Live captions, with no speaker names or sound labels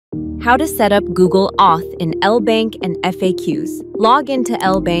How to set up Google Auth in LBank and FAQs. Log into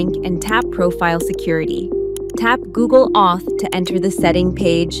LBank and tap Profile Security. Tap Google Auth to enter the setting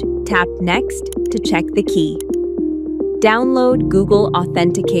page. Tap Next to check the key. Download Google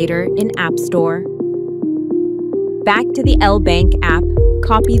Authenticator in App Store. Back to the LBank app,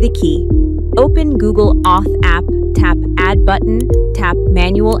 copy the key. Open Google Auth app, tap Add button, tap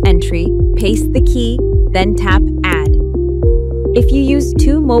Manual Entry, paste the key, then tap Add. If you use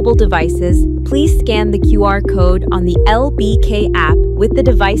two mobile devices, please scan the QR code on the LBank app with the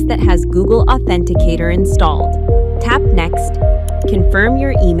device that has Google Authenticator installed. Tap Next, confirm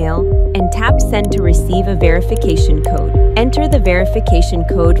your email, and tap Send to receive a verification code. Enter the verification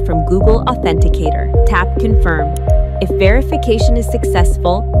code from Google Authenticator. Tap Confirm. If verification is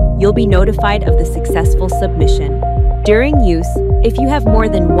successful, you'll be notified of the successful submission. During use, if you have more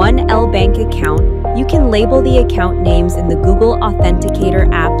than one LBank account, you can label the account names in the Google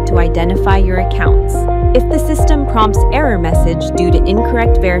Authenticator app to identify your accounts. If the system prompts error message due to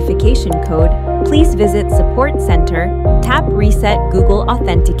incorrect verification code, please visit Support Center, tap Reset Google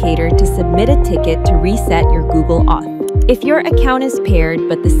Authenticator to submit a ticket to reset your Google Auth. If your account is paired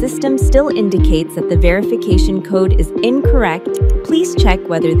but the system still indicates that the verification code is incorrect, please check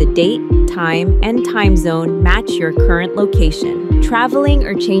whether the date, time, and time zone match your current location. Traveling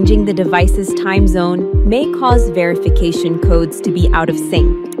or changing the device's time zone may cause verification codes to be out of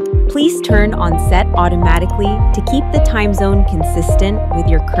sync. Please turn on Set Automatically to keep the time zone consistent with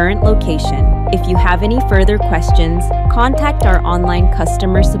your current location. If you have any further questions, contact our online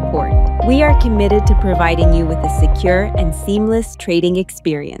customer support. We are committed to providing you with a secure and seamless trading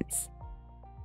experience.